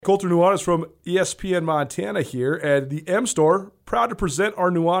Colter Nuanez from ESPN Montana here, and the M Store, proud to present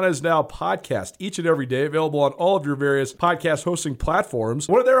our Nuanez Now podcast each and every day, available on all of your various podcast hosting platforms.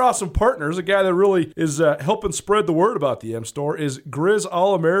 One of their awesome partners, a guy that really is helping spread the word about the M Store, is Grizz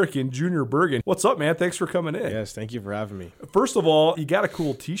All-American Junior Bergen. What's up, man? Thanks for coming in. Yes, thank you for having me. First of all, you got a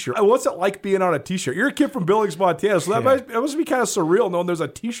cool t-shirt. What's it like being on a t-shirt? You're a kid from Billings, Montana, so that must be kind of surreal knowing there's a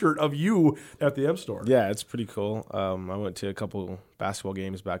t-shirt of you at the M Store. Yeah, it's pretty cool. I went to a couple basketball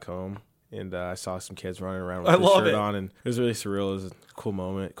games back home, and I saw some kids running around with the shirt on, and it was really surreal. It was a cool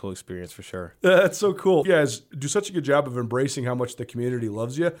moment, cool experience for sure. That's so cool. You guys do such a good job of embracing how much the community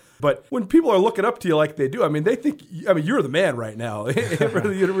loves you. But when people are looking up to you like they do, they think, you're the man right now for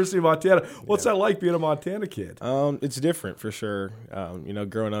the University of Montana. What's that like being a Montana kid? It's different for sure.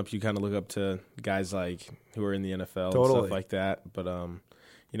 Growing up, you kind of look up to guys like who are in the NFL and stuff like that. But,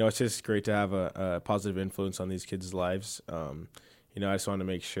 it's just great to have a positive influence on these kids' lives. I just want to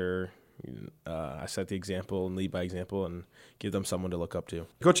make sure I set the example and lead by example and give them someone to look up to.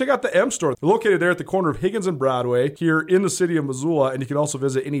 Go check out the M Store. They're located there at the corner of Higgins and Broadway here in the city of Missoula, and you can also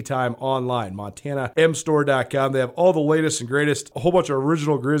visit anytime online, montanamstore.com. They have all the latest and greatest, a whole bunch of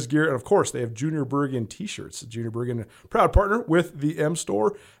original Grizz gear, and of course, they have Junior Bergen t-shirts. Junior Bergen, proud partner with the M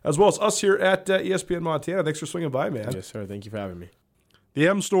Store, as well as us here at ESPN Montana. Thanks for swinging by, man. Yes, sir. Thank you for having me. The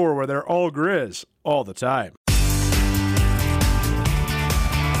M Store, where they're all Grizz all the time.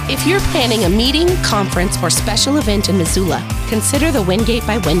 If you're planning a meeting, conference, or special event in Missoula, consider the Wingate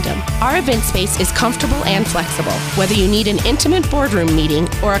by Wyndham. Our event space is comfortable and flexible. Whether you need an intimate boardroom meeting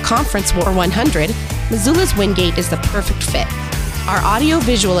or a conference for 100, Missoula's Wingate is the perfect fit. Our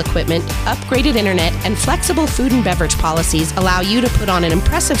audio-visual equipment, upgraded internet, and flexible food and beverage policies allow you to put on an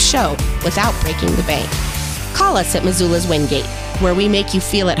impressive show without breaking the bank. Call us at Missoula's Wingate, where we make you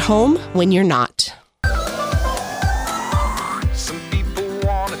feel at home when you're not.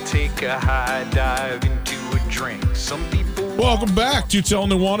 A high dive into a drink. Some people. Welcome back to Tell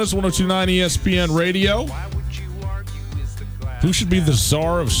Nuanez, 102.9 ESPN Radio. Who should be the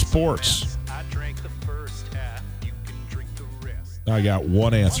czar of sports? I got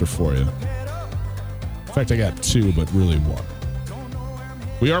one answer for you. In fact, I got two, but really one.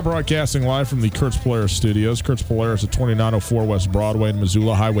 We are broadcasting live from the Kurtz Polaris studios. Kurtz Polaris at 2904 West Broadway in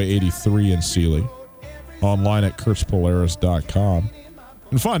Missoula, Highway 83 in Sealy. Online at kurtzpolaris.com.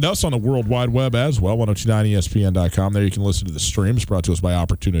 And find us on the World Wide Web as well, 1029ESPN.com. There you can listen to the streams brought to us by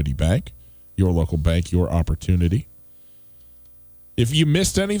Opportunity Bank, your local bank, your opportunity. If you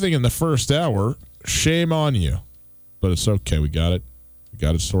missed anything in the first hour, shame on you. But it's okay. We got it. We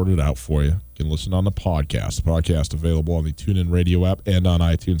got it sorted out for you. You can listen on the podcast. The podcast available on the TuneIn Radio app and on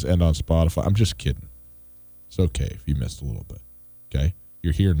iTunes and on Spotify. I'm just kidding. It's okay if you missed a little bit. Okay?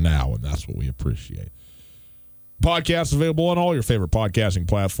 You're here now, and that's what we appreciate. Podcast available on all your favorite podcasting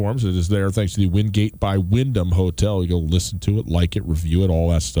platforms. It is there thanks to the Wingate by Wyndham Hotel. You go listen to it, like it, review it,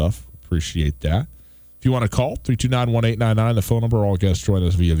 all that stuff. Appreciate that. If you want to call, 329-1899, the phone number. All guests join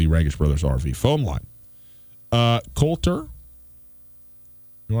us via the Ragish Brothers RV phone line. Colter,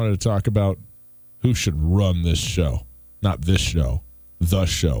 you wanted to talk about who should run this show. Not this show, the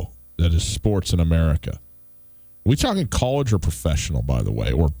show that is sports in America. Are we talking college or professional, by the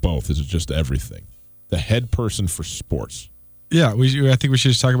way, or both? Is it just everything? The head person for sports. Yeah, I think we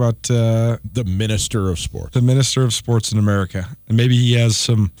should just talk about the minister of sports. The minister of sports in America. And maybe he has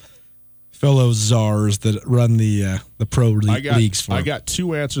some fellow czars that run the pro leagues for him. I got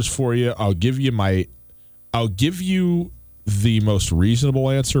two answers for you. I'll give you the most reasonable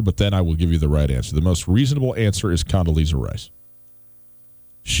answer, but then I will give you the right answer. The most reasonable answer is Condoleezza Rice.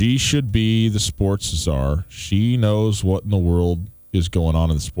 She should be the sports czar. She knows what in the world is going on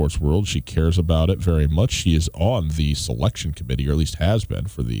in the sports world. She cares about it very much. She is on the selection committee, or at least has been,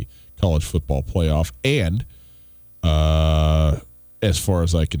 for the college football playoff, and as far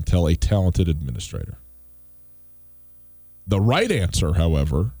as I can tell, a talented administrator. The right answer,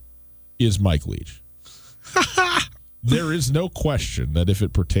 however, is Mike Leach. There is no question that if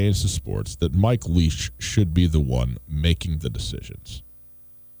it pertains to sports, that Mike Leach should be the one making the decisions.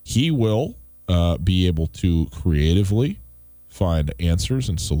 He will be able to creatively find answers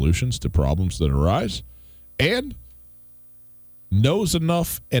and solutions to problems that arise, and knows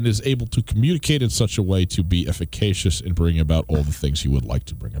enough and is able to communicate in such a way to be efficacious in bringing about all the things you would like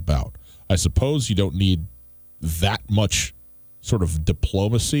to bring about. I suppose you don't need that much sort of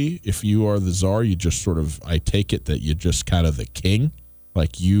diplomacy if you are the czar. You just sort of, I take it that you're just kind of the king.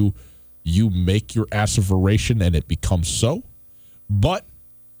 Like you make your asseveration and it becomes so. But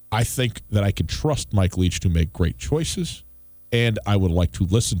I think that I can trust Mike Leach to make great choices And I would like to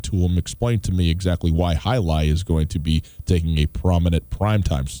listen to him explain to me exactly why Highlight is going to be taking a prominent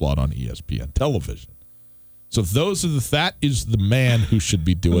primetime slot on ESPN television. So that is the man who should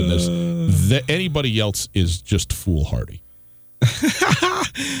be doing this. Anybody else is just foolhardy.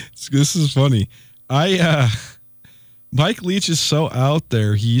 This is funny. Mike Leach is so out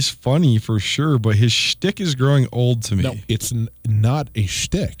there. He's funny for sure, but his shtick is growing old to me. No, it's not a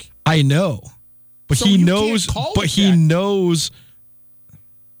shtick. I know. But so he knows. But he knows.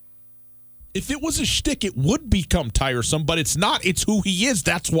 If it was a shtick, it would become tiresome. But it's not. It's who he is.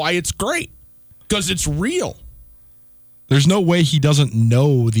 That's why it's great, because it's real. There's no way he doesn't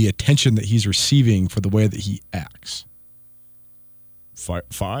know the attention that he's receiving for the way that he acts.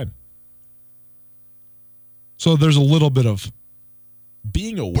 Fine. So there's a little bit of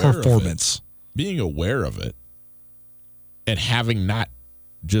being aware performance, of it, being aware of it, and having not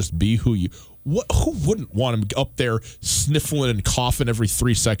just be who you. Who wouldn't want him up there sniffling and coughing every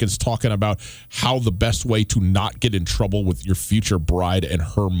 3 seconds, talking about how the best way to not get in trouble with your future bride and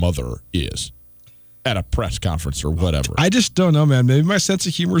her mother is at a press conference or whatever? I just don't know, man. Maybe my sense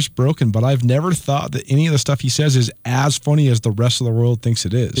of humor is broken, but I've never thought that any of the stuff he says is as funny as the rest of the world thinks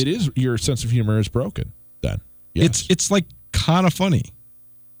it is. It is. Your sense of humor is broken, then. Yes. It's like kind of funny.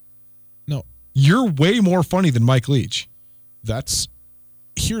 No. You're way more funny than Mike Leach.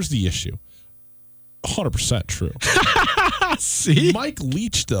 Here's the issue. 100% true. See? Mike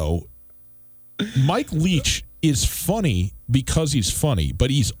Leach, though, is funny because he's funny, but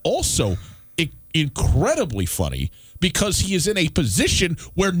he's also incredibly funny because he is in a position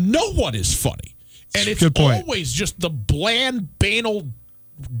where no one is funny. And it's always just the bland, banal,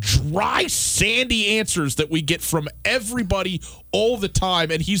 dry, sandy answers that we get from everybody all the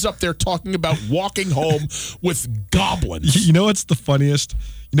time. And he's up there talking about walking home with goblins. You know what's the funniest?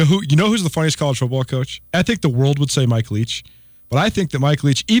 You know who's the funniest college football coach? I think the world would say Mike Leach. But I think that Mike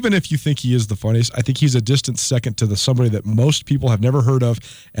Leach, even if you think he is the funniest, I think he's a distant second to somebody that most people have never heard of.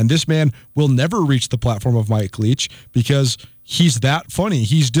 And this man will never reach the platform of Mike Leach because he's that funny.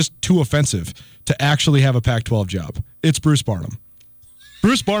 He's just too offensive to actually have a Pac-12 job. It's Bruce Barnum.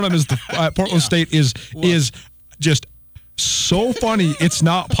 Bruce Barnum is the Portland State is just so funny. It's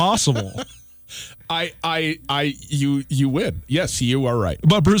not possible. You win. Yes, you are right.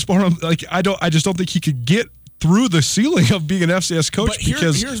 But Bruce Barnum, I just don't think he could get through the ceiling of being an FCS coach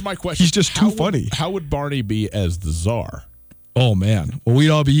because here's my question. He's just too funny. How would Barney be as the czar? Oh, man. Well, we'd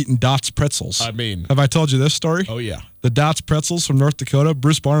all be eating Dots pretzels. I mean. Have I told you this story? Oh, yeah. The Dots pretzels from North Dakota.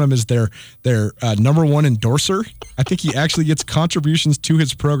 Bruce Barnum is their number one endorser. I think he actually gets contributions to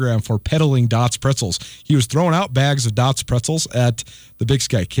his program for peddling Dots pretzels. He was throwing out bags of Dots pretzels at the Big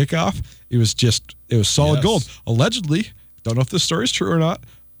Sky kickoff. It was solid gold. Allegedly, don't know if this story is true or not,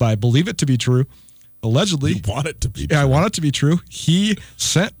 but I believe it to be true. Allegedly. You want it to be true. Yeah, I want it to be true. He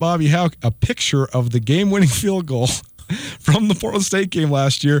sent Bobby Houck a picture of the game-winning field goal from the Portland State game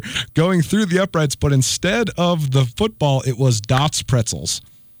last year going through the uprights, but instead of the football, it was Dots pretzels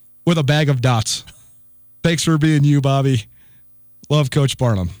with a bag of Dots. Thanks for being you, Bobby. Love Coach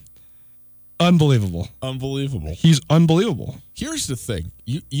Barnum. Unbelievable. Unbelievable. He's unbelievable. Here's the thing.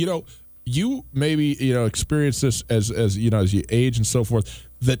 You maybe experience this as you age and so forth,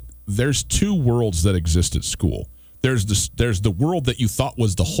 that there's two worlds that exist at school. There's the world that you thought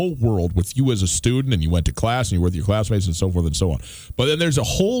was the whole world with you as a student, and you went to class and you were with your classmates and so forth and so on. But then there's a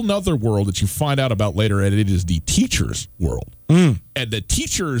whole nother world that you find out about later, and it is the teacher's world. And the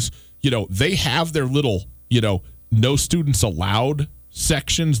teachers, they have their little, no students allowed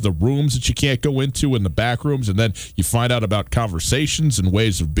sections, the rooms that you can't go into in the back rooms, and then you find out about conversations and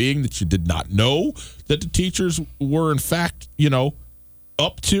ways of being that you did not know that the teachers were in fact,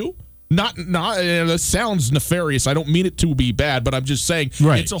 up to. Not that sounds nefarious. I don't mean it to be bad, but I'm just saying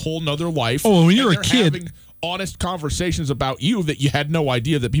It's a whole nother life. Oh, when you're a kid, having honest conversations about you that you had no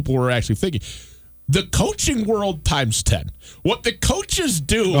idea that people were actually thinking. The coaching world times 10. What the coaches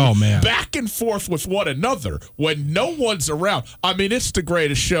do back and forth with one another when no one's around. I mean, it's the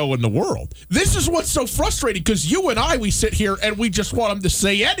greatest show in the world. This is what's so frustrating because you and we sit here and we just want them to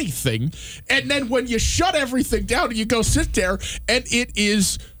say anything. And then when you shut everything down and you go sit there and it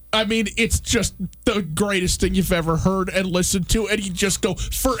is... I mean, it's just the greatest thing you've ever heard and listened to, and you just go,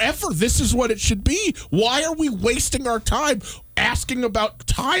 forever, this is what it should be. Why are we wasting our time asking about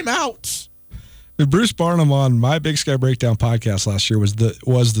timeouts? Bruce Barnum on my Big Sky Breakdown podcast last year was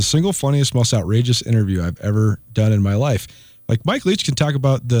the single funniest, most outrageous interview I've ever done in my life. Like Mike Leach can talk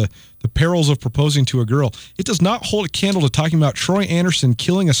about the perils of proposing to a girl. It does not hold a candle to talking about Troy Anderson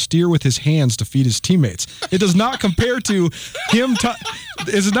killing a steer with his hands to feed his teammates. It does not compare to him.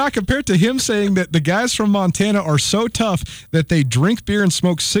 It's not compared to him saying that the guys from Montana are so tough that they drink beer and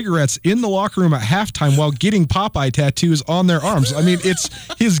smoke cigarettes in the locker room at halftime while getting Popeye tattoos on their arms. I mean, it's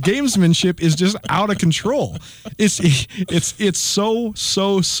his gamesmanship is just out of control. It's so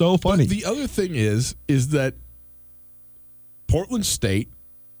funny. But the other thing is that Portland State,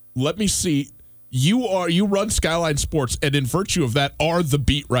 let me see, you run Skyline Sports, and in virtue of that, are the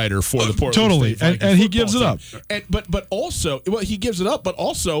beat writer for the Portland totally. State Vikings and he gives it up. And but also, well, he gives it up, but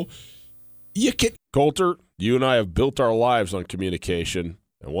also you can. Coulter, you and I have built our lives on communication,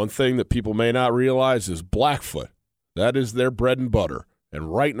 and one thing that people may not realize is Blackfoot. That is their bread and butter,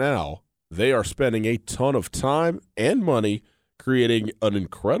 and right now they are spending a ton of time and money creating an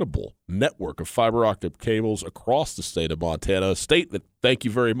incredible network of fiber optic cables across the state of Montana, a state that, thank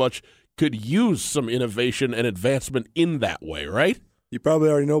you very much, could use some innovation and advancement in that way, right? You probably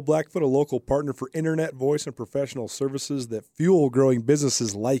already know Blackfoot, a local partner for internet, voice, and professional services that fuel growing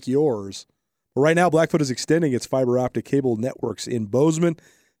businesses like yours. But right now, Blackfoot is extending its fiber optic cable networks in Bozeman,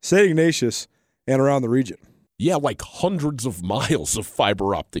 St. Ignatius, and around the region. Yeah, like hundreds of miles of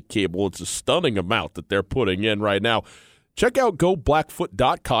fiber optic cable. It's a stunning amount that they're putting in right now. Check out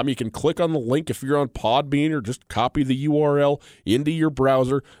goblackfoot.com. You can click on the link if you're on Podbean or just copy the URL into your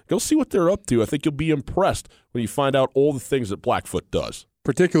browser. Go see what they're up to. I think you'll be impressed when you find out all the things that Blackfoot does.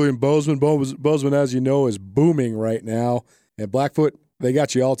 Particularly in Bozeman. Bozeman, as you know, is booming right now. And Blackfoot, they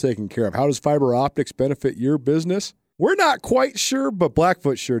got you all taken care of. How does fiber optics benefit your business? We're not quite sure, but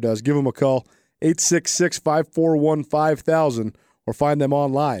Blackfoot sure does. Give them a call, 866-541-5000, or find them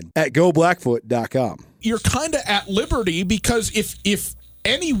online at goblackfoot.com. You're kind of at liberty because if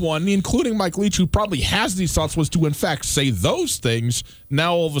anyone, including Mike Leach, who probably has these thoughts, was to in fact say those things,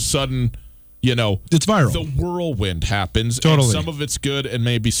 now all of a sudden, it's viral. The whirlwind happens. Totally. And some of it's good, and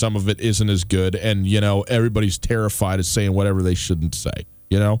maybe some of it isn't as good. And everybody's terrified of saying whatever they shouldn't say.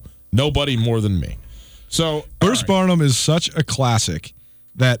 Nobody more than me. So Bruce Barnum is such a classic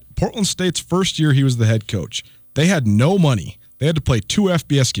that Portland State's first year he was the head coach, they had no money. They had to play 2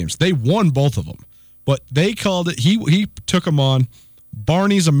 FBS games. They won both of them. But they called it, he took them on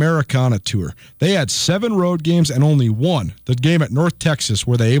Barney's Americana Tour. They had 7 road games and only one, the game at North Texas,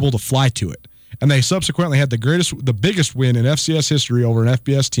 were they able to fly to it. And they subsequently had the biggest win in FCS history over an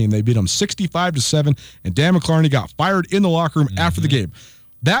FBS team. They beat them 65-7, and Dan McClarney got fired in the locker room after the game.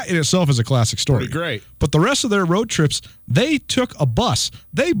 That in itself is a classic story. Pretty great. But the rest of their road trips, they took a bus.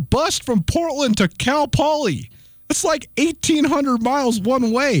 They bussed from Portland to Cal Poly. It's like 1,800 miles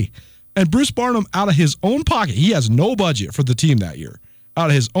one way. And Bruce Barnum, out of his own pocket, he has no budget for the team that year. Out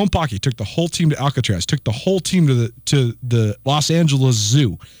of his own pocket, he took the whole team to Alcatraz, took the whole team to the Los Angeles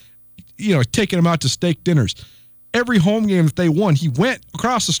Zoo, taking them out to steak dinners. Every home game that they won, he went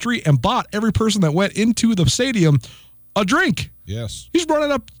across the street and bought every person that went into the stadium a drink. Yes. He's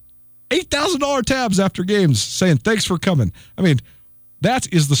running up $8,000 tabs after games saying, thanks for coming. I mean, that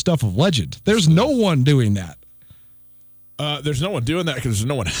is the stuff of legend. There's no one doing that. There's no one doing that because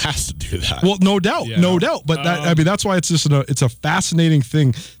no one has to do that. Well, no doubt. But that's why it's just it's a fascinating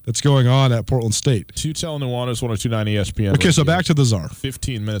thing that's going on at Portland State. Tutel Nuanez, 102.9 ESPN. Okay, so back to the Czar.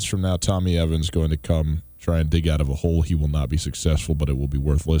 15 minutes from now, Tommy Evans going to come try and dig out of a hole. He will not be successful, but it will be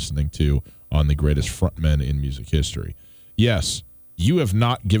worth listening to on the greatest frontmen in music history. Yes, you have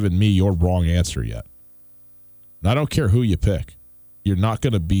not given me your wrong answer yet. And I don't care who you pick. You're not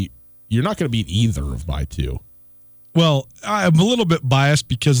going to beat either of my two. Well, I'm a little bit biased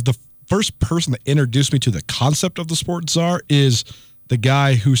because the first person that introduced me to the concept of the sports czar is the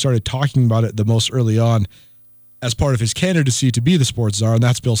guy who started talking about it the most early on as part of his candidacy to be the sports czar, and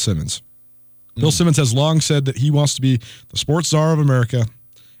that's Bill Simmons. Bill Simmons has long said that he wants to be the sports czar of America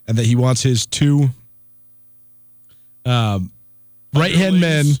and that he wants his 2 right-hand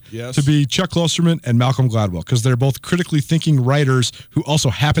men to be Chuck Klosterman and Malcolm Gladwell because they're both critically thinking writers who also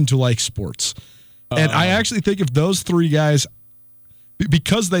happen to like sports. And I actually think if those 3 guys,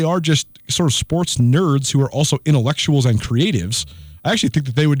 because they are just sort of sports nerds who are also intellectuals and creatives, I actually think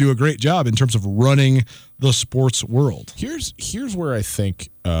that they would do a great job in terms of running the sports world. Here's where I think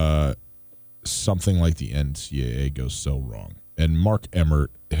something like the NCAA goes so wrong. And Mark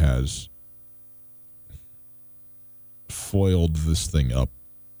Emmert has foiled this thing up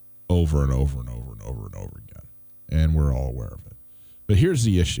over and over and over and over and over again. And we're all aware of it. But here's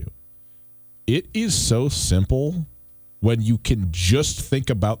the issue. It is so simple when you can just think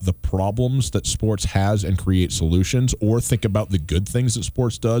about the problems that sports has and create solutions, or think about the good things that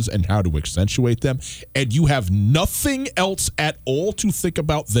sports does and how to accentuate them, and you have nothing else at all to think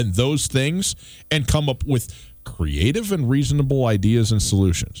about than those things and come up with creative and reasonable ideas and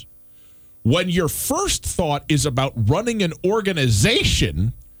solutions. When your first thought is about running an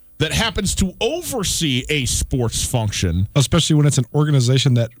organization that happens to oversee a sports function, especially when it's an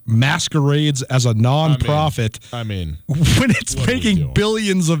organization that masquerades as a nonprofit. When it's making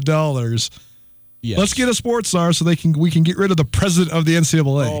billions of dollars, yes. Let's get a sports star so we can get rid of the president of the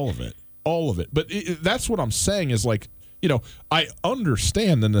NCAA. All of it. But that's what I'm saying is, like, I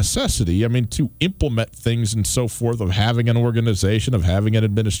understand the necessity, to implement things and so forth, of having an organization, of having an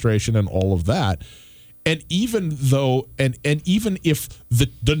administration, and all of that. And even though, and even if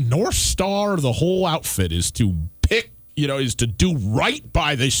the North Star, the whole outfit is to pick, is to do right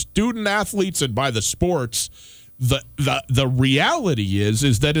by the student athletes and by the sports, the reality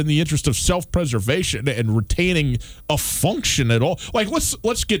is that in the interest of self-preservation and retaining a function at all, like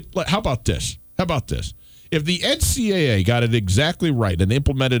how about this? If the NCAA got it exactly right and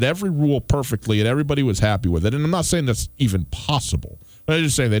implemented every rule perfectly and everybody was happy with it, and I'm not saying that's even possible, but I'm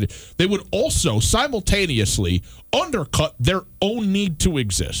just saying that they would also simultaneously undercut their own need to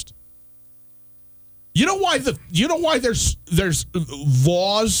exist. You know why there's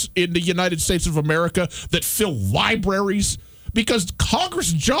laws in the United States of America that fill libraries? Because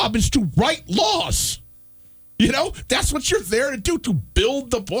Congress' job is to write laws. That's what you're there to do, to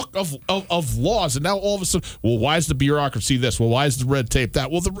build the book of laws. And now all of a sudden, well, why is the bureaucracy this? Well, why is the red tape that?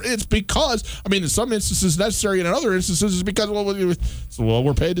 Well, it's because, in some instances necessary, and in other instances it's because, it's what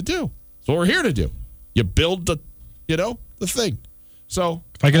we're paid to do. It's what we're here to do. You build the thing. So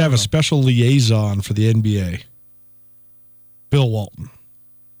if I could have a special liaison for the NBA, Bill Walton.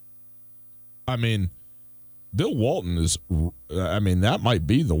 Bill Walton is, that might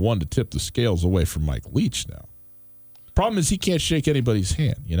be the one to tip the scales away from Mike Leach now. Problem is he can't shake anybody's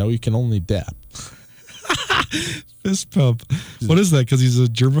hand. He can only dap. Fist pump. What is that? Because he's a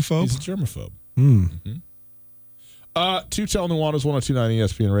germaphobe? He's a germaphobe. Mm-hmm. 2Tell Nuanez 102.9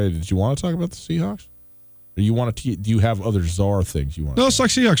 ESPN Radio. Did you want to talk about the Seahawks? Or do you have other czar things you want to let's talk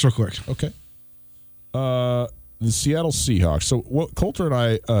Seahawks real quick. Okay. The Seattle Seahawks. So what Coulter and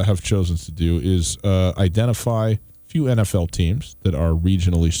I have chosen to do is identify a few NFL teams that are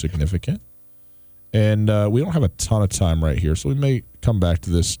regionally significant. And we don't have a ton of time right here, so we may come back to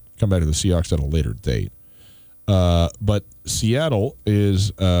the Seahawks at a later date. But Seattle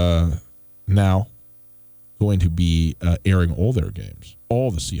is now going to be airing all their games,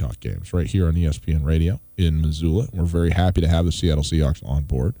 all the Seahawks games, right here on ESPN Radio in Missoula. We're very happy to have the Seattle Seahawks on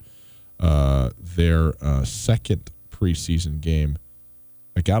board. Their second preseason game,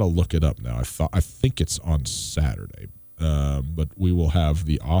 I got to look it up now. I think it's on Saturday. But we will have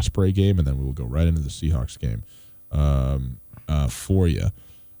the Osprey game, and then we will go right into the Seahawks game for you.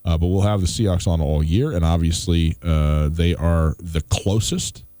 But we'll have the Seahawks on all year, and obviously they are the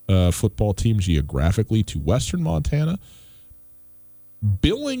closest football team geographically to Western Montana.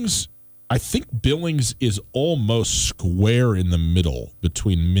 I think Billings is almost square in the middle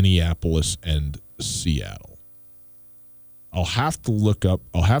between Minneapolis and Seattle. I'll have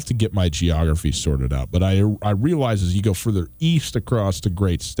to get my geography sorted out. But I realize as you go further east across the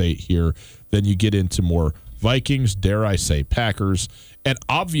great state here, then you get into more Vikings, dare I say Packers, and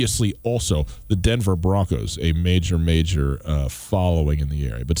obviously also the Denver Broncos, a major following in the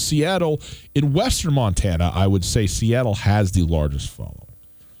area. But Seattle, in Western Montana, I would say Seattle has the largest following.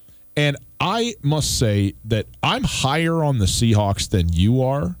 And I must say that I'm higher on the Seahawks than you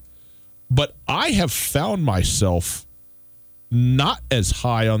are, but I have found myself not as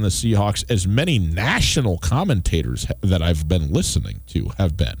high on the Seahawks as many national commentators that I've been listening to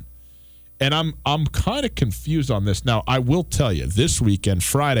have been. And I'm kind of confused on this. Now, I will tell you, this weekend,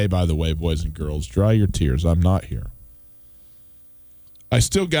 Friday, by the way, boys and girls, dry your tears. I'm not here. I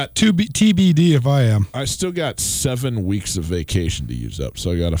still got TBD if I am. I still got 7 weeks of vacation to use up,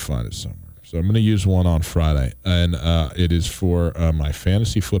 so I got to find it somewhere. So I'm going to use one on Friday, and it is for my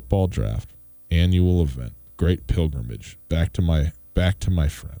fantasy football draft annual event. Great pilgrimage back to my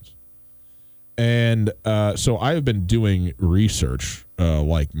friends. And so I have been doing research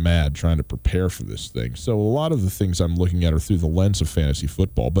like mad trying to prepare for this thing. So a lot of the things I'm looking at are through the lens of fantasy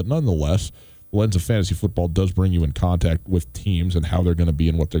football, but nonetheless, the lens of fantasy football does bring you in contact with teams and how they're going to be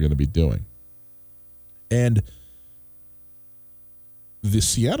and what they're going to be doing. And the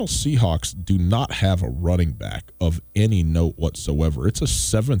Seattle Seahawks do not have a running back of any note whatsoever. It's a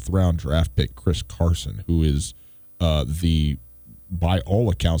 7th-round draft pick, Chris Carson, who is the by all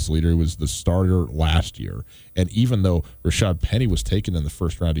accounts, leader. He was the starter last year. And even though Rashad Penny was taken in the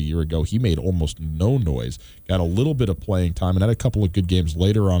first round a year ago, he made almost no noise, got a little bit of playing time, and had a couple of good games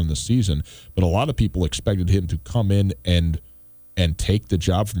later on in the season. But a lot of people expected him to come in and take the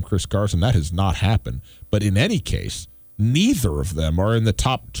job from Chris Carson. That has not happened. But in any case, neither of them are in the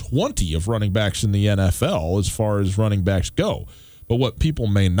top 20 of running backs in the NFL as far as running backs go. But what people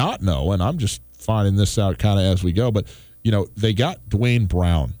may not know, and I'm just finding this out kind of as we go, but they got Dwayne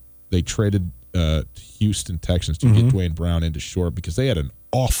Brown. They traded Houston Texans to get Dwayne Brown into short because they had an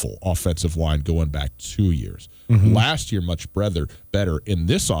awful offensive line going back 2 years. Last year, much better. In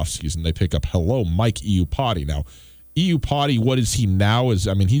this offseason, they pick up Mike Iupati. Now, Iupati, what is he now?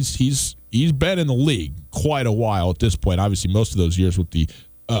 He's been in the league quite a while at this point. Obviously, most of those years with the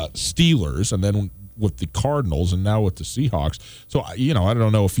Steelers, and then with the Cardinals, and now with the Seahawks. So I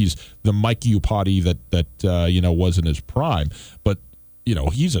don't know if he's the Mike Iupati that was in his prime, but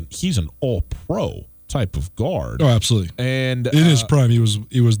he's an all-pro type of guard. Oh, absolutely. And in his prime, he was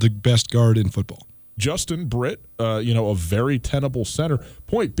the best guard in football. Justin Britt, a very tenable center.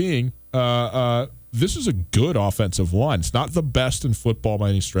 Point being, this is a good offensive line. It's not the best in football by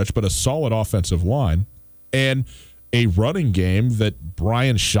any stretch, but a solid offensive line. And a running game that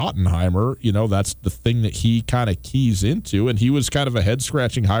Brian Schottenheimer, that's the thing that he kind of keys into. And he was kind of a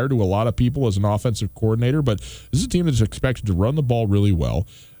head-scratching hire to a lot of people as an offensive coordinator. But this is a team that's expected to run the ball really well.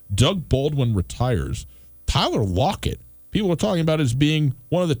 Doug Baldwin retires. Tyler Lockett, people are talking about as being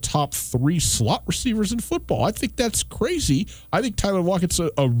one of the top 3 slot receivers in football. I think that's crazy. I think Tyler Lockett's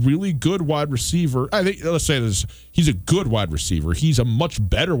a really good wide receiver. Let's say this, he's a good wide receiver. He's a much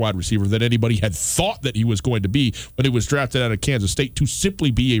better wide receiver than anybody had thought that he was going to be when he was drafted out of Kansas State to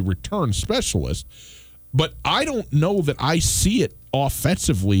simply be a return specialist. But I don't know that I see it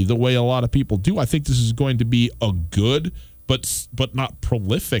offensively the way a lot of people do. I think this is going to be a good but not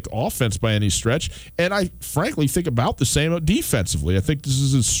prolific offense by any stretch. And I frankly think about the same defensively. I think this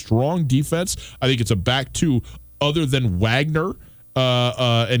is a strong defense. I think it's a back two other than Wagner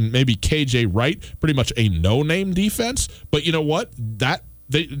and maybe KJ Wright, pretty much a no-name defense. But you know what?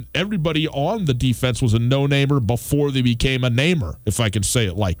 Everybody on the defense was a no-namer before they became a namer, if I can say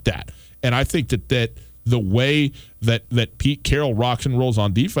it like that. And I think that the way that Pete Carroll rocks and rolls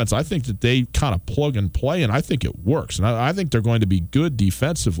on defense, I think that they kind of plug and play, and I think it works. And I think they're going to be good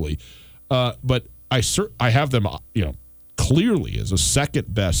defensively. But I have them, clearly as a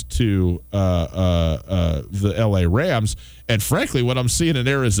second best to the LA Rams. And frankly, what I'm seeing in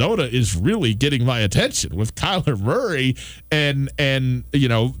Arizona is really getting my attention with Kyler Murray and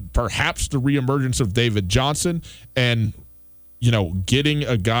perhaps the reemergence of David Johnson and getting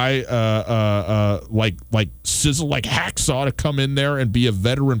a guy like Sizzle, like Hacksaw, to come in there and be a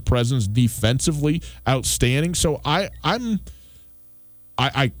veteran presence defensively outstanding. So I'm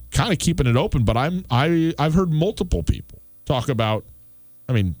kind of keeping it open, but I've heard multiple people talk about,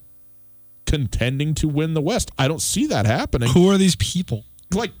 contending to win the West. I don't see that happening. Who are these people?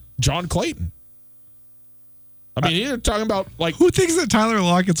 Like John Clayton. You're talking about who thinks that Tyler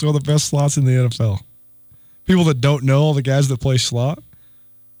Lockett's one of the best slots in the NFL? People that don't know, all the guys that play slot.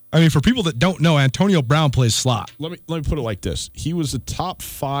 For people that don't know, Antonio Brown plays slot. Let me put it like this: he was a top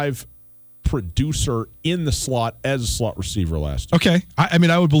 5 producer in the slot as a slot receiver last year. Okay,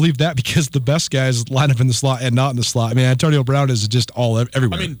 I would believe that because the best guys line up in the slot and not in the slot. Antonio Brown is just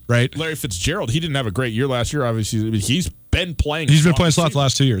everywhere. Right? Larry Fitzgerald, he didn't have a great year last year. Obviously, he's been playing. He's been playing slot the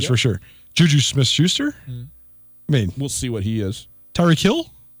last 2 years for sure. Juju Smith-Schuster. We'll see what he is. Tyreek Hill.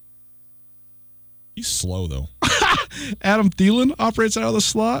 He's slow, though. Adam Thielen operates out of the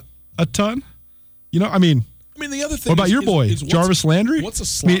slot a ton. The other thing. What about your boy, Jarvis Landry? What's a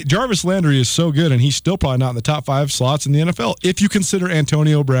slot? Jarvis Landry is so good, and he's still probably not in the top 5 slots in the NFL if you consider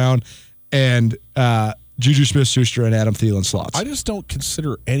Antonio Brown and Juju Smith-Schuster and Adam Thielen slots. I just don't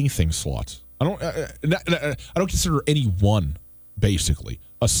consider anything slots. I don't consider anyone basically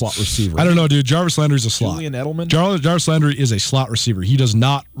a slot receiver. I don't know, dude. Jarvis Landry's a slot. Julian Edelman? Jarvis Landry is a slot receiver. He does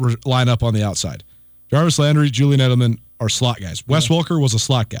not line up on the outside. Jarvis Landry, Julian Edelman are slot guys. Wes Welker was a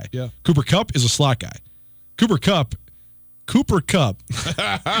slot guy. Yeah. Cooper Kupp is a slot guy. Cooper Kupp.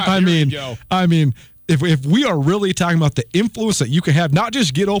 If we are really talking about the influence that you can have, not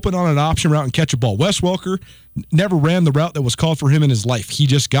just get open on an option route and catch a ball. Wes Welker never ran the route that was called for him in his life. He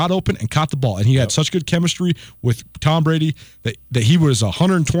just got open and caught the ball, and he had such good chemistry with Tom Brady that he was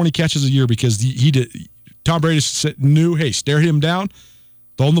 120 catches a year because he did. Tom Brady knew, hey, stare him down,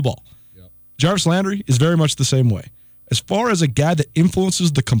 throw him the ball. Jarvis Landry is very much the same way. As far as a guy that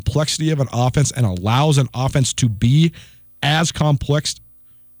influences the complexity of an offense and allows an offense to be as complex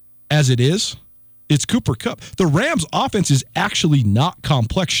as it is It's Cooper Kupp. The Rams' offense is actually not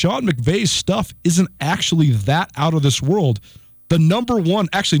complex. Sean McVay's stuff isn't actually that out of this world. The number one,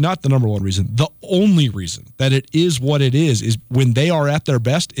 actually not the number one reason, the only reason that it is what it is when they are at their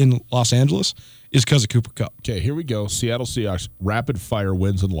best in Los Angeles is because of Cooper Kupp. Okay, here we go. Seattle Seahawks, rapid fire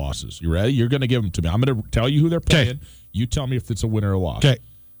wins and losses. You ready? You're going to give them to me. I'm going to tell you who they're playing. Okay. You tell me if it's a win or a loss. Okay.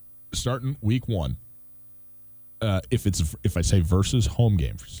 Starting week 1. If I say versus home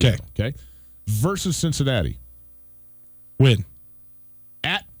game for Seattle. Okay. Versus Cincinnati. Win.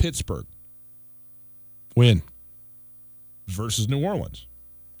 At Pittsburgh. Win. Versus New Orleans.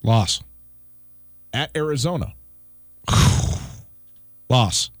 Loss. At Arizona.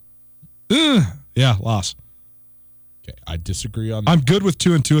 Loss. Yeah, loss. Okay, I disagree on that. I'm good with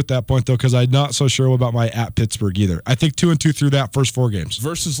 2-2 at that point, though, because I'm not so sure about my at Pittsburgh either. I think 2-2 through that first 4 games.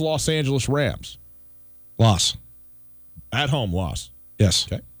 Versus Los Angeles Rams. Loss. At home, loss. Yes.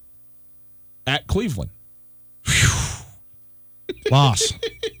 Okay. At Cleveland. Loss.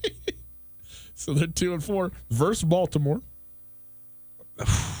 So they're 2-4. Versus Baltimore.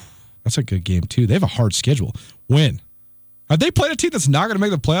 That's a good game, too. They have a hard schedule. Win. Have they played a team that's not going to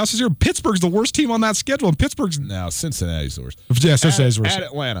make the playoffs this year? Pittsburgh's the worst team on that schedule, and Pittsburgh's... No, Cincinnati's the worst. Yeah, Cincinnati's the worst. At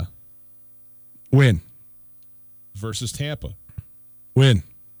Atlanta. Win. Versus Tampa. Win.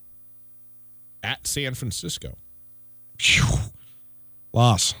 At San Francisco.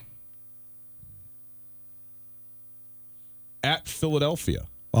 Loss. At Philadelphia.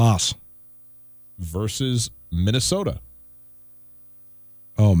 Loss. Versus Minnesota.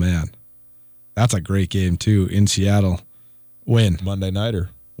 Oh, man. That's a great game, too, in Seattle. Win. Monday Nighter.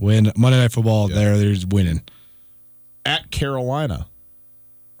 Win. Monday Night Football, they're winning. At Carolina.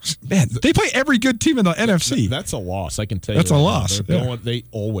 Man, they play every good team in the NFC. That's a loss, I can tell you. That's a loss. They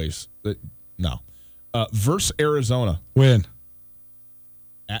always... No. Versus Arizona. Win.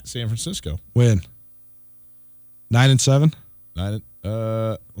 At San Francisco. Win. 9-7?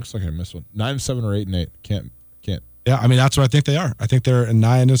 Looks like I missed one. 9-7 or 8-8. Can't. Yeah, I mean, that's what I think they are. I think they're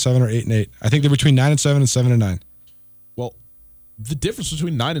 9-7 or 8-8. I think they're between 9-7 and 7-9. Well, the difference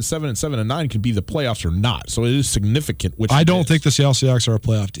between 9-7 and 7-9 can be the playoffs or not. So it is significant. I don't think the Seattle Seahawks are a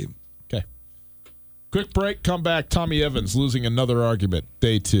playoff team. Okay. Quick break. Come back. Tommy Evans losing another argument.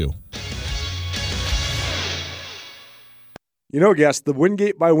 Day 2. You know, guests, the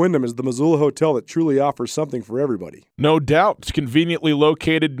Wingate by Wyndham is the Missoula hotel that truly offers something for everybody. No doubt. It's conveniently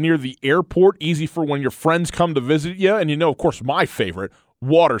located near the airport, easy for when your friends come to visit you, and you know, of course, my favorite,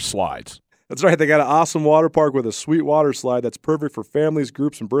 water slides. That's right. They got an awesome water park with a sweet water slide that's perfect for families,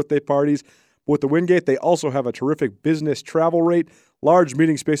 groups, and birthday parties. But with the Wingate, they also have a terrific business travel rate, large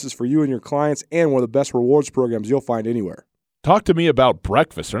meeting spaces for you and your clients, and one of the best rewards programs you'll find anywhere. Talk to me about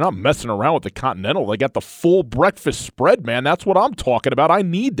breakfast. They're not messing around with the Continental. They got the full breakfast spread, man. That's what I'm talking about. I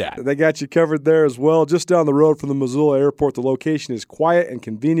need that. They got you covered there as well. Just down the road from the Missoula Airport, the location is quiet and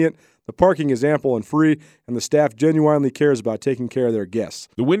convenient. The parking is ample and free, and the staff genuinely cares about taking care of their guests.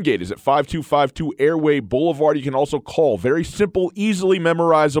 The Wingate is at 5252 Airway Boulevard. You can also call. Very simple, easily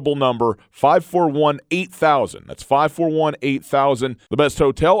memorizable number, 541-8000. That's 541-8000. The best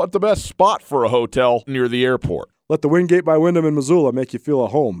hotel at the best spot for a hotel near the airport. Let the Wingate by Wyndham in Missoula make you feel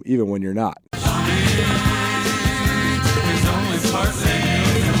at home, even when you're not.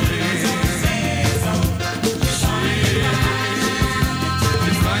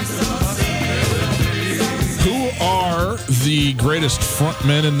 Who are the greatest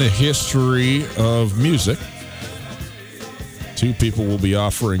frontmen in the history of music? 2 people will be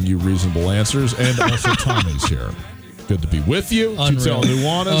offering you reasonable answers, and also Tommy's here. Good to be with you. Tutel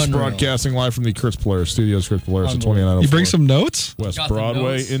Nuanez, broadcasting live from the Kurtz Polaris Studios. Kurtz Polaris at 2904. You bring some notes? West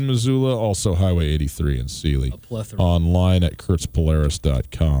Broadway in Missoula, also Highway 83 in Sealy. Online at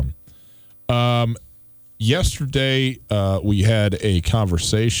kurtzpolaris.com. Yesterday, we had a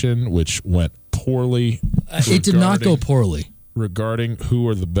conversation which went poorly. It did not go poorly. Regarding who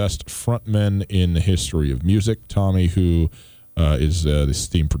are the best frontmen in the history of music. Tommy, who is the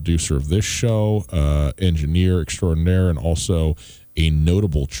esteemed producer of this show, engineer extraordinaire, and also a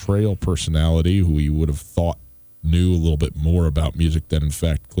notable trail personality who we would have thought knew a little bit more about music than, in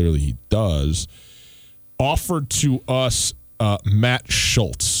fact, clearly he does, offered to us Matt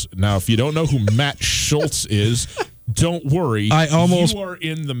Schultz. Now, if you don't know who Matt Schultz is, don't worry. You are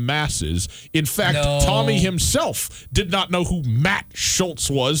in the masses. In fact, Tommy himself did not know who Matt Schultz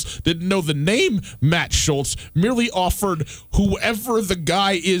was, didn't know the name Matt Schultz, merely offered whoever the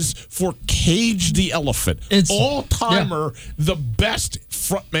guy is for Cage the Elephant. All-timer, the best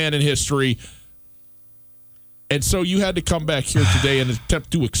frontman in history. And so you had to come back here today and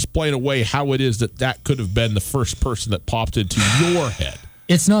attempt to explain away how it is that could have been the first person that popped into your head.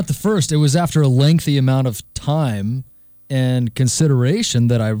 It's not the first. It was after a lengthy amount of time and consideration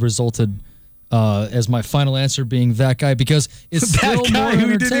that I resulted as my final answer being that guy, because it's still that guy more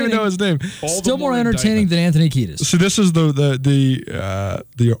who didn't even know his name. Still more entertaining than Anthony Kiedis. So this is the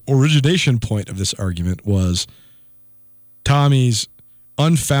origination point of this argument was Tommy's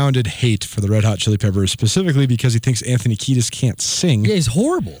unfounded hate for the Red Hot Chili Peppers, specifically because he thinks Anthony Kiedis can't sing. Yeah, he's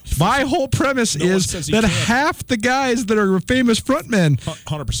horrible. My whole premise is that half the guys that are famous frontmen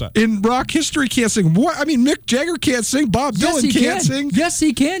 100% in rock history can't sing. What? I mean, Mick Jagger can't sing. Bob Dylan can't sing. Yes,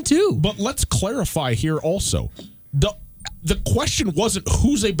 he can too. But let's clarify here also. The question wasn't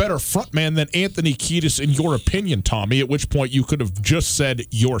who's a better frontman than Anthony Kiedis in your opinion, Tommy, at which point you could have just said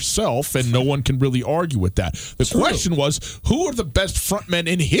yourself, and no one can really argue with that. The question was, who are the best frontmen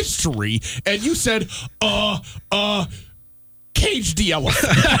in history? And you said, Cage the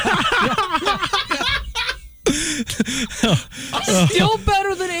Elephant. Still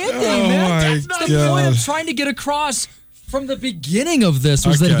better than Anthony, man. That's the point I'm trying to get across from the beginning of this,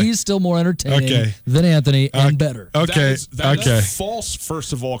 was that he's still more entertaining than Anthony and better. That is false,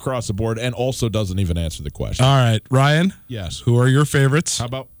 first of all, across the board, and also doesn't even answer the question. All right, Ryan. Yes. Who are your favorites? How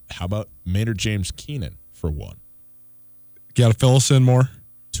about Maynard James Keenan for one? Got to fill us in more.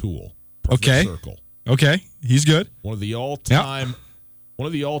 Tool. Perfect Circle. Okay, he's good. One of the all-time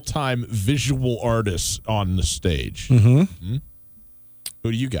visual artists on the stage. Mm-hmm.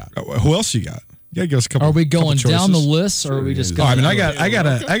 Who do you got? Who else you got? You gotta give us a couple. Are we going down the list, or are we just going? I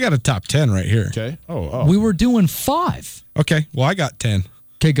got a top 10 right here. Okay. We were doing 5. Okay. Well, I got 10.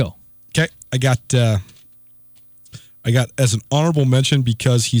 Okay, go. Okay. I got as an honorable mention,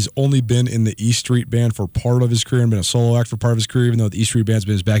 because he's only been in the E Street Band for part of his career and been a solo act for part of his career, even though the E Street Band's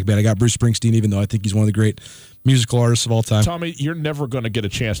been his back band. I got Bruce Springsteen, even though I think he's one of the great musical artists of all time. Tommy, you're never going to get a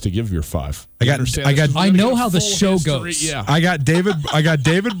chance to give your 5. I know how the show goes. Yeah. I got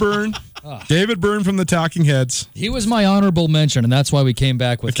David Byrne. David Byrne from the Talking Heads. He was my honorable mention, and that's why we came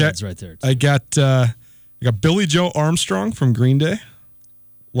back with Heads right there. I got Billy Joe Armstrong from Green Day.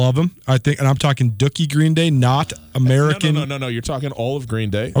 Love him. I think, and I'm talking Dookie Green Day, not American. No. You're talking all of Green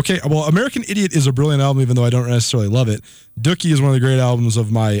Day. Okay, well, American Idiot is a brilliant album, even though I don't necessarily love it. Dookie is one of the great albums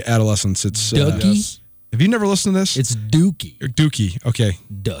of my adolescence. It's Dookie. Have you never listened to this? It's Dookie. Dookie. Okay.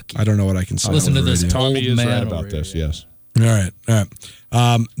 Dookie. I don't know what I can say. Listen to this. Tommy is man right about this. Here. Yes. All right.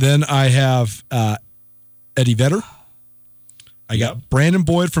 Then I have Eddie Vedder. I got Brandon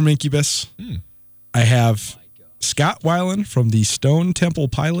Boyd from Incubus. I have Scott Weiland from the Stone Temple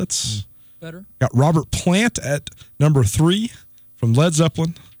Pilots. Better. Got Robert Plant at number 3 from Led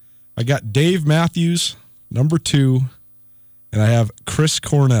Zeppelin. I got Dave Matthews, number 2. And I have Chris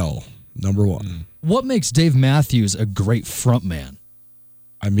Cornell, number 1. What makes Dave Matthews a great frontman?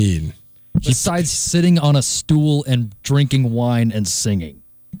 I mean, besides sitting on a stool and drinking wine and singing.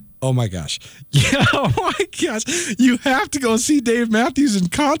 Oh my gosh. Yeah, oh my gosh. You have to go see Dave Matthews in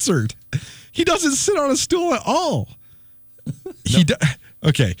concert. He doesn't sit on a stool at all.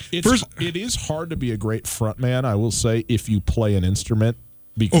 Okay. It is hard to be a great frontman, I will say, if you play an instrument.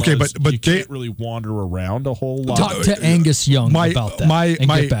 Because you can't really wander around a whole lot. Talk to Angus Young about that and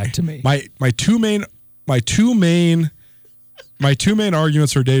get back to me. My two main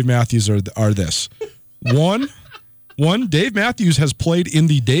arguments for Dave Matthews are this. One, Dave Matthews has played in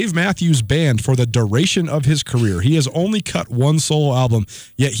the Dave Matthews Band for the duration of his career. He has only cut one solo album,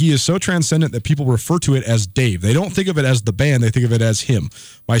 yet he is so transcendent that people refer to it as Dave. They don't think of it as the band, they think of it as him.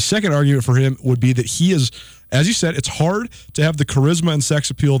 My second argument for him would be that he is, as you said, it's hard to have the charisma and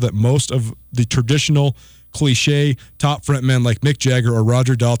sex appeal that most of the traditional cliche top frontmen like Mick Jagger or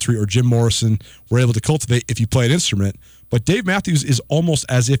Roger Daltrey or Jim Morrison were able to cultivate if you play an instrument. But Dave Matthews is almost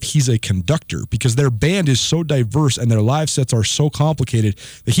as if he's a conductor because their band is so diverse and their live sets are so complicated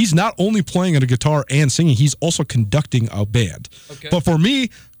that he's not only playing on a guitar and singing, he's also conducting a band. Okay. But for me,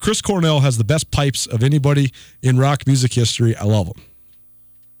 Chris Cornell has the best pipes of anybody in rock music history. I love him.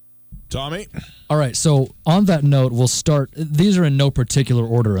 Tommy? All right, so on that note, we'll start. These are in no particular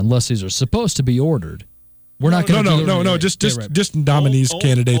order unless these are supposed to be ordered. We're not going to No, just nominees,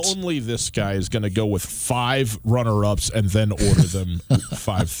 candidates. Only this guy is going to go with 5 runner-ups and then order them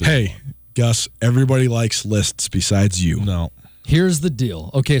 5 through. Hey, Gus, everybody likes lists besides you. No. Here's the deal.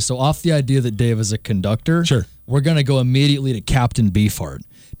 Okay, so off the idea that Dave is a conductor, sure, we're going to go immediately to Captain Beefheart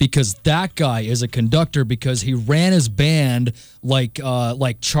because that guy is a conductor because he ran his band like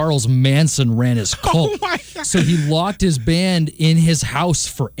Charles Manson ran his cult. Oh so he locked his band in his house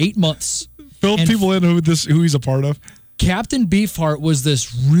for 8 months. Fill people in who he's a part of. Captain Beefheart was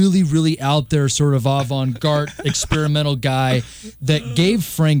this really, really out there sort of avant-garde experimental guy that gave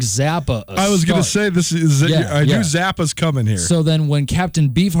Frank Zappa a I was going to say, this is. I knew Zappa's coming here. So then when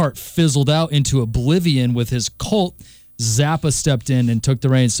Captain Beefheart fizzled out into oblivion with his cult, Zappa stepped in and took the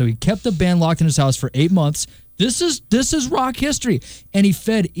reins. So he kept the band locked in his house for 8 months. This is rock history. And he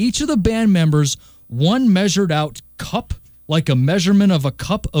fed each of the band members one measured out cup, like a measurement of a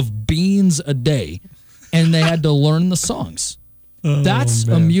cup of beans a day. And they had to learn the songs. That's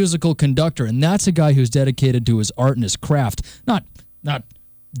a musical conductor. And that's a guy who's dedicated to his art and his craft. Not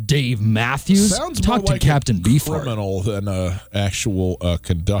Dave Matthews. Sounds Talk more to like Captain a Beefheart. criminal than an actual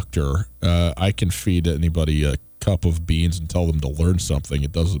conductor. I can feed anybody a cup of beans and tell them to learn something.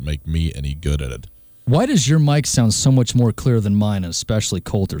 It doesn't make me any good at it. Why does your mic sound so much more clear than mine, and especially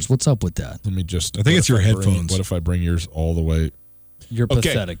Coulter's? What's up with that? Let me just. I think it's your headphones. What if I bring yours all the way? You're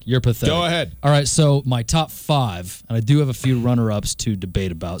pathetic. You're pathetic. Go ahead. All right, so my top 5, and I do have a few runner-ups to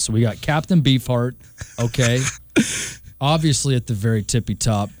debate about. So we got Captain Beefheart, okay? Obviously at the very tippy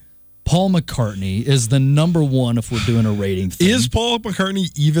top. Paul McCartney is the number 1 if we're doing a rating thing. Is Paul McCartney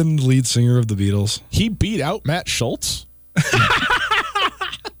even the lead singer of the Beatles? He beat out Matt Schultz?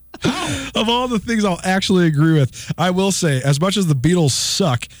 Of all the things I'll actually agree with, I will say, as much as the Beatles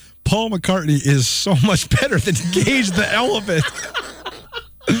suck, Paul McCartney is so much better than Gage the Elephant.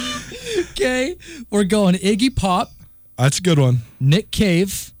 Okay, we're going Iggy Pop. That's a good one. Nick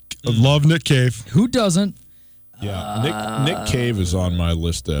Cave. I love Nick Cave. Who doesn't? Yeah, Nick Cave is on my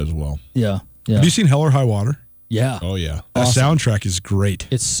list as well. Yeah. Have you seen Hell or High Water? Yeah. Oh, yeah. That soundtrack is great.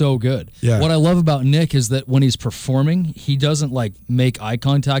 It's so good. Yeah. What I love about Nick is that when he's performing, he doesn't like make eye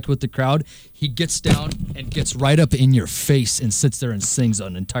contact with the crowd. He gets down and gets right up in your face and sits there and sings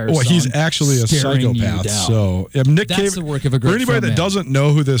an entire song. He's actually a staring you psychopath. down. So Nick That's Cave. the work of a great For anybody that frontman. doesn't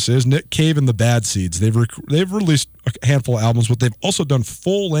know who this is, Nick Cave and the Bad Seeds. They've released a handful of albums, but they've also done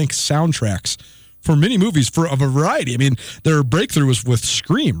full-length soundtracks for many movies for a variety. I mean, their breakthrough was with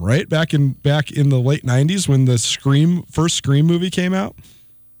Scream, right? Back in the late 90s when the first Scream movie came out,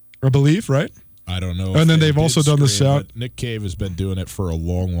 I believe, right? I don't know. And then they've also done the sound. But Nick Cave has been doing it for a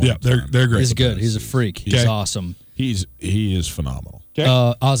long time. Yeah, they're great. He's good. He's a freak. He's Okay. awesome. He is phenomenal. Okay.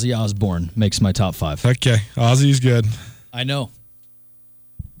 Ozzy Osbourne makes my top 5. Okay, Ozzy's good. I know.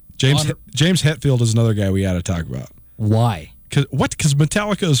 James Hetfield is another guy we got to talk about. Why? Because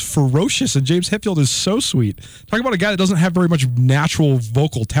Metallica is ferocious and James Hetfield is so sweet. Talk about a guy that doesn't have very much natural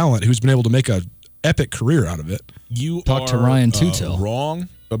vocal talent who's been able to make an epic career out of it. You Talk are to Ryan Tutel. Wrong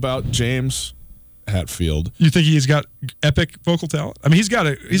about James Hetfield. You think he's got epic vocal talent? I mean, he's got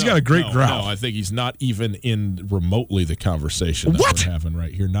a great growl. No, I think he's not even in remotely the conversation that we're having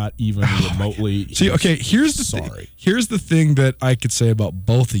right here. Not even remotely. See, okay, here's the thing that I could say about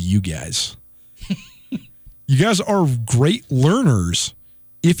both of you guys. You guys are great learners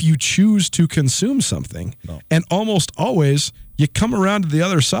if you choose to consume something. No. And almost always, you come around to the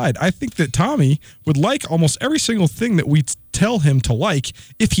other side. I think that Tommy would like almost every single thing that we tell him to like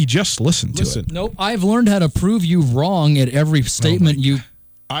if he just listened to it. Nope. I've learned how to prove you wrong at every statement you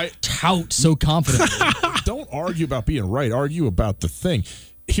tout so confidently. Don't argue about being right. Argue about the thing.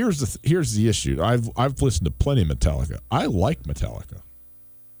 Here's the issue. I've listened to plenty of Metallica. I like Metallica.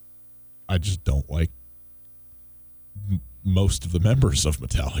 I just don't like most of the members of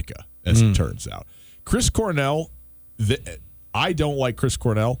Metallica, as it turns out. Chris Cornell, I don't like Chris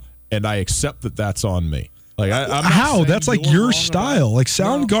Cornell, and I accept that that's on me. Like, I'm not how? That's like your style. Like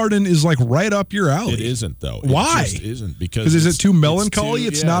Soundgarden is like right up your alley. It isn't though. Why? It just isn't because is it too melancholy?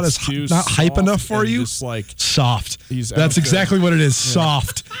 It's not hype enough for you. Just like soft. That's exactly what it is.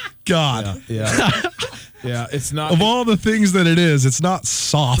 Soft. God. Yeah, it's not. Of all the things that it is, it's not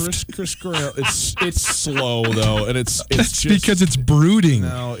soft. Chris Cornell, it's slow though, and it's That's just, because it's brooding.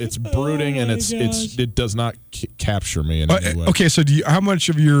 No, it's brooding, and it does not capture me in any way. Okay, so how much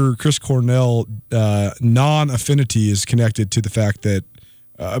of your Chris Cornell non-affinity is connected to the fact that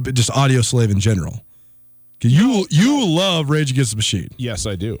just Audio Slave in general? You love Rage Against the Machine. Yes,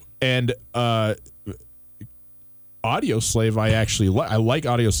 I do, and Audio Slave, I like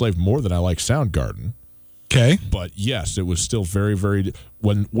Audio Slave more than I like Soundgarden. Okay, but yes, it was still very, very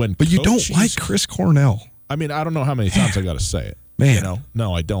when. But you don't like Chris Cornell. I mean, I don't know how many times I got to say it. Man, you know,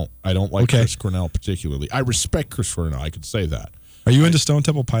 no, I don't. I don't like Chris Cornell particularly. I respect Chris Cornell. I could say that. Are you into Stone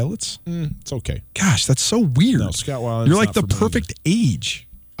Temple Pilots? It's okay. Gosh, that's so weird. No, Scott Weiland. You're like the perfect age.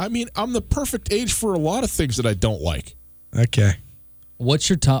 I mean, I'm the perfect age for a lot of things that I don't like. Okay. What's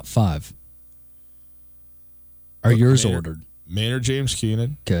your top 5? Are yours ordered? Maynard James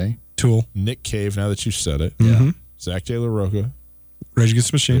Keenan. Okay. Tool. Nick Cave, now that you said it. Yeah. Zach De La Rocha. Rage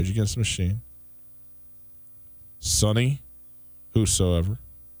Against the Machine. Rage Against the Machine. Sonny, whosoever,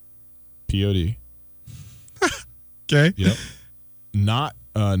 P.O.D. Okay. Yep. Not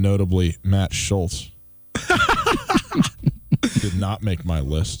notably Matt Schultz. Did not make my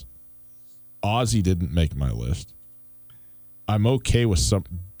list. Ozzy didn't make my list. I'm okay with some.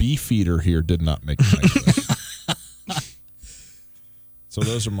 Beefeater here did not make my list. So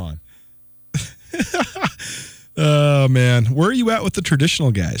those are mine. Oh, man. Where are you at with the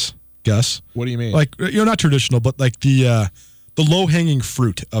traditional guys, Gus? What do you mean? Like, not traditional, but like the low-hanging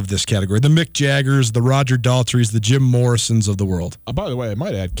fruit of this category. The Mick Jaggers, the Roger Daltrys, the Jim Morrisons of the world. By the way, I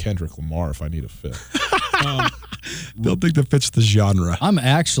might add Kendrick Lamar if I need a fit. Don't think that fits the genre. I'm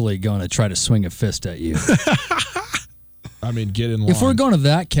actually going to try to swing a fist at you. I mean, get in line. If we're going to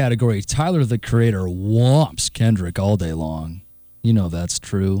that category, Tyler, the Creator, whomps Kendrick all day long. You know that's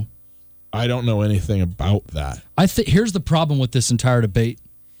true. I don't know anything about that. I think here's the problem with this entire debate.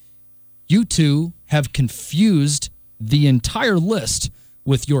 You two have confused the entire list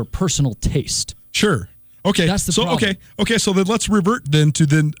with your personal taste. Sure. Okay. That's the problem. Okay. So then let's revert then to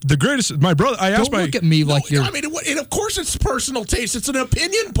the greatest. My brother. I asked Don't look at me like you're. I mean, of course it's personal taste. It's an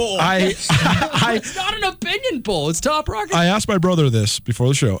opinion poll. It's not an opinion poll. It's Top Rocket. I asked my brother this before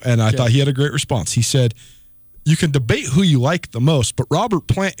the show, and I thought he had a great response. He said, "You can debate who you like the most, but Robert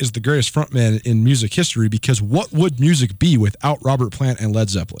Plant is the greatest frontman in music history because what would music be without Robert Plant and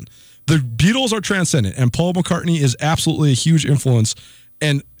Led Zeppelin? The Beatles are transcendent, and Paul McCartney is absolutely a huge influence.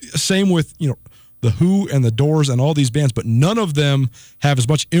 And same with The Who and The Doors and all these bands, but none of them have as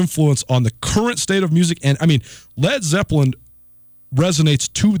much influence on the current state of music. And I mean, Led Zeppelin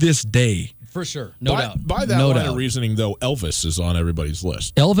resonates to this day. For sure. No doubt. By that line of reasoning, though, Elvis is on everybody's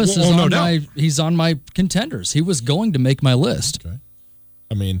list. Elvis he's on my contenders. He was going to make my list. Okay.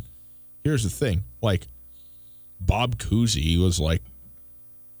 I mean, here's the thing. Like, Bob Cousy was like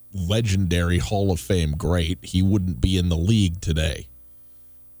legendary Hall of Fame great. He wouldn't be in the league today.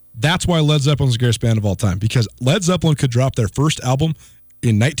 That's why Led Zeppelin's the greatest band of all time, because Led Zeppelin could drop their first album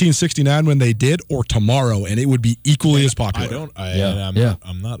in 1969 when they did, or tomorrow, and it would be equally as popular.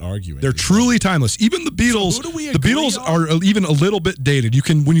 I'm not arguing. They're truly timeless. Even the Beatles, the Beatles are even a little bit dated. You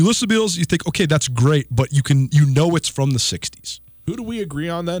can, when you listen to the Beatles, you think, okay, that's great, but it's from the 60s. Who do we agree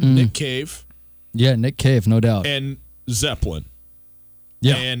on then? Nick Cave. Yeah, Nick Cave, no doubt. And Zeppelin.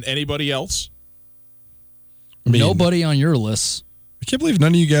 Yeah. And anybody else? Nobody on your list. I can't believe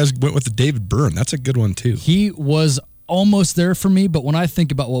none of you guys went with the David Byrne. That's a good one, too. He was almost there for me, but when I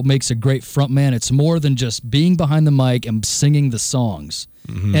think about what makes a great frontman, it's more than just being behind the mic and singing the songs.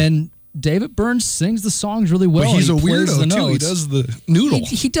 Mm-hmm. And David Byrne sings the songs really well. But he's a weirdo, too. He does the noodle.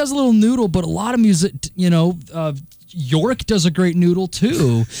 He does a little noodle, but a lot of music, York does a great noodle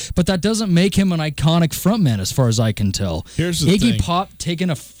too, but that doesn't make him an iconic frontman as far as I can tell. Here's the thing. Iggy Pop taking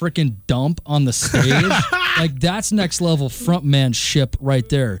a freaking dump on the stage, like that's next level frontmanship right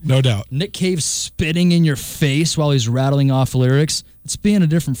there. No doubt. Nick Cave spitting in your face while he's rattling off lyrics. It's being a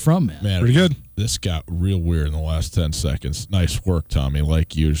different frontman. Man, pretty good. This got real weird in the last 10 seconds. Nice work, Tommy,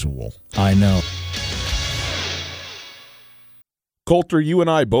 like usual. I know. Coulter, you and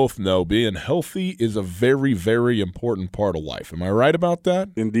I both know being healthy is a very, very important part of life. Am I right about that?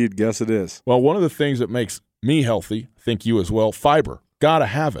 Indeed, guess it is. Well, one of the things that makes me healthy, I think you as well, fiber. Gotta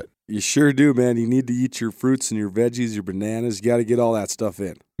have it. You sure do, man. You need to eat your fruits and your veggies, your bananas. You got to get all that stuff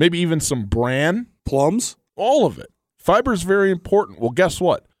in. Maybe even some bran. Plums. All of it. Fiber is very important. Well, guess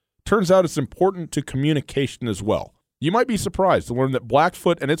what? Turns out it's important to communication as well. You might be surprised to learn that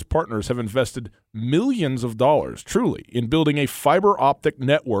Blackfoot and its partners have invested millions of dollars, truly, in building a fiber optic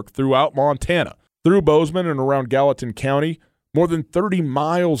network throughout Montana. Through Bozeman and around Gallatin County, more than 30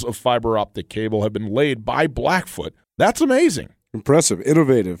 miles of fiber optic cable have been laid by Blackfoot. That's amazing. Impressive,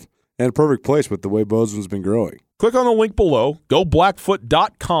 innovative, and a perfect place with the way Bozeman's been growing. Click on the link below. Go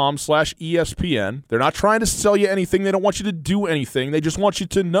blackfoot.com/ESPN. They're not trying to sell you anything. They don't want you to do anything. They just want you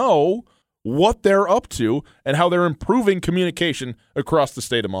to know what they're up to and how they're improving communication across the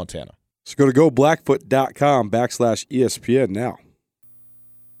state of Montana. So go to blackfoot.com/ESPN now.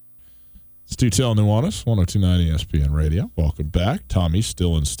 It's Tutel Nuanez, 102.9 ESPN Radio. Welcome back. Tommy's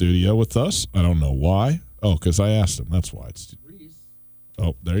still in studio with us. I don't know why. Oh, because I asked him. That's why.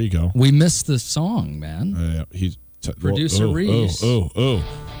 Oh, there you go. We missed the song, man. He's Producer Reese. It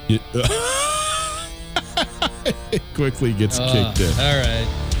quickly gets kicked in. All right.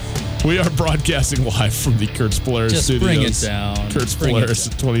 We are broadcasting live from the Kurtz Polaris Studios. Bring it down. Kurtz Polaris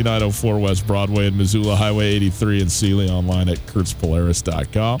at 2904 West Broadway in Missoula, Highway 83 in Sealy, online at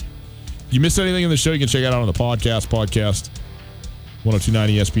kurtzpolaris.com. If you missed anything in the show, you can check it out on the podcast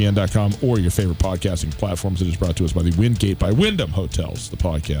 1029ESPN.com, or your favorite podcasting platforms. It is brought to us by the Wingate by Wyndham Hotels, the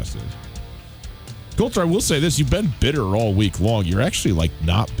podcast is. Coulter, I will say this. You've been bitter all week long. You're actually,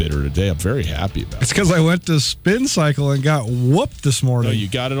 not bitter today. I'm very happy about it. It's because I went to Spin Cycle and got whooped this morning. No, you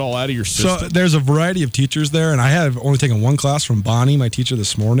got it all out of your system. So there's a variety of teachers there, and I have only taken one class from Bonnie, my teacher,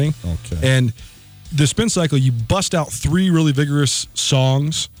 this morning. Okay. And the Spin Cycle, you bust out 3 really vigorous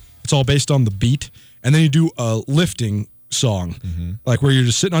songs. It's all based on the beat. And then you do a lifting song, like where you're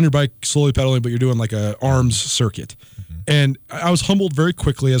just sitting on your bike, slowly pedaling, but you're doing like a arms circuit. And I was humbled very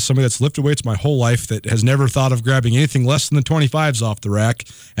quickly as somebody that's lifted weights my whole life that has never thought of grabbing anything less than the 25s off the rack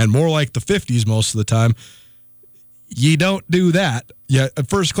and more like the 50s most of the time. You don't do that. Yeah, at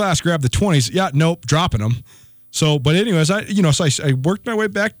first class, grab the 20s. Yeah, nope, dropping them. So, but anyways, I worked my way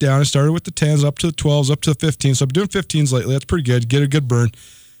back down. I started with the 10s, up to the 12s, up to the 15s. So I've been doing 15s lately. That's pretty good. Get a good burn.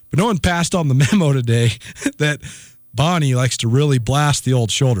 But no one passed on the memo today that Bonnie likes to really blast the old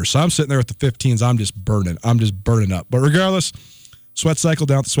shoulder. So I'm sitting there with the 15s. I'm just burning up. But regardless, Sweat Cycle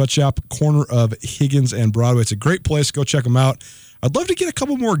down at the Sweatshop, corner of Higgins and Broadway. It's a great place. Go check them out. I'd love to get a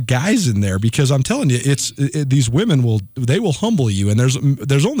couple more guys in there because I'm telling you, these women will humble you. And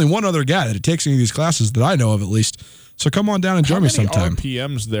there's only one other guy that takes any of these classes that I know of, at least. So come on down and join me sometime. How many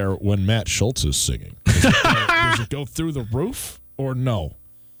RPMs there when Matt Schultz is singing? Does it go through the roof or no?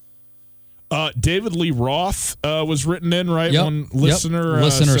 David Lee Roth was written in, right? Yep. One listener,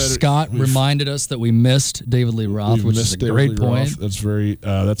 listener Scott reminded us that we missed David Lee Roth, which is a great point. That's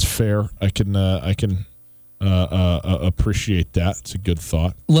that's fair. I can appreciate that. It's a good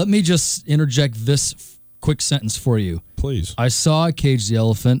thought. Let me just interject this quick sentence for you, please. I saw Cage the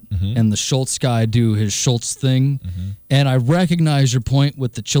Elephant and the Schultz guy do his Schultz thing, and I recognize your point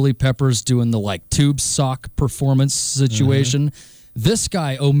with the Chili Peppers doing the tube sock performance situation. This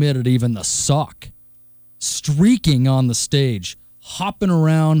guy omitted even the sock, streaking on the stage, hopping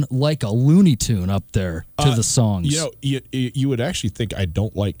around like a Looney Tune up there to the songs. You would actually think I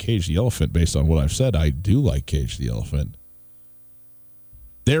don't like Cage the Elephant based on what I've said. I do like Cage the Elephant.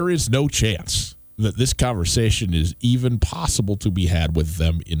 There is no chance that this conversation is even possible to be had with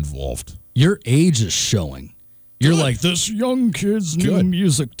them involved. Your age is showing. You're like, this young kid's new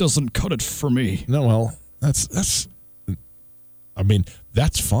music doesn't cut it for me. No, well, that's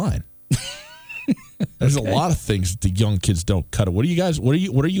fine. There's a lot of things that the young kids don't cut it. What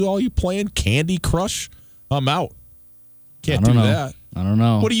are you all playing? Candy Crush? I'm out. Can't do that. I don't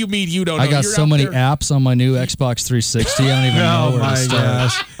know. What do you mean you don't know? I got so many apps on my new Xbox 360. I don't even know where to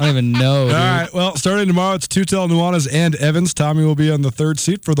start. I don't even know. All right. Well, starting tomorrow, it's Tutel, Nuanez, and Evans. Tommy will be on the third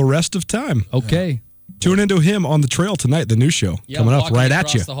seat for the rest of time. Okay. Tune into him on the trail tonight, the new show coming up right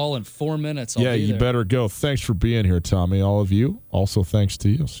at you. The hall in 4 minutes. Yeah, you better go. Thanks for being here, Tommy. All of you. Also, thanks to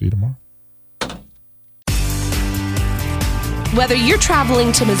you. I'll see you tomorrow. Whether you're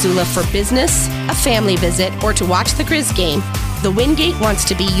traveling to Missoula for business, a family visit, or to watch the Grizz game, the Wingate wants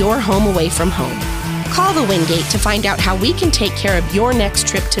to be your home away from home. Call the Wingate to find out how we can take care of your next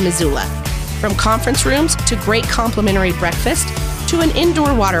trip to Missoula. From conference rooms to great complimentary breakfast to an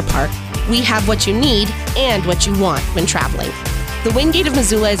indoor water park, we have what you need and what you want when traveling. The Wingate of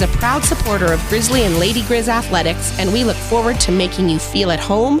Missoula is a proud supporter of Grizzly and Lady Grizz athletics, and we look forward to making you feel at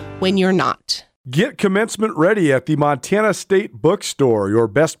home when you're not. Get commencement ready at the Montana State Bookstore, your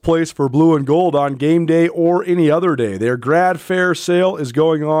best place for blue and gold on game day or any other day. Their grad fair sale is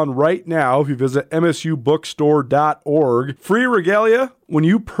going on right now if you visit msubookstore.org. Free regalia when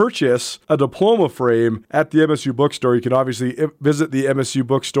you purchase a diploma frame at the MSU Bookstore. You can obviously visit the MSU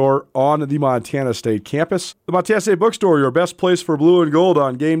Bookstore on the Montana State campus. The Montana State Bookstore, your best place for blue and gold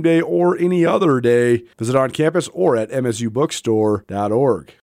on game day or any other day. Visit on campus or at msubookstore.org.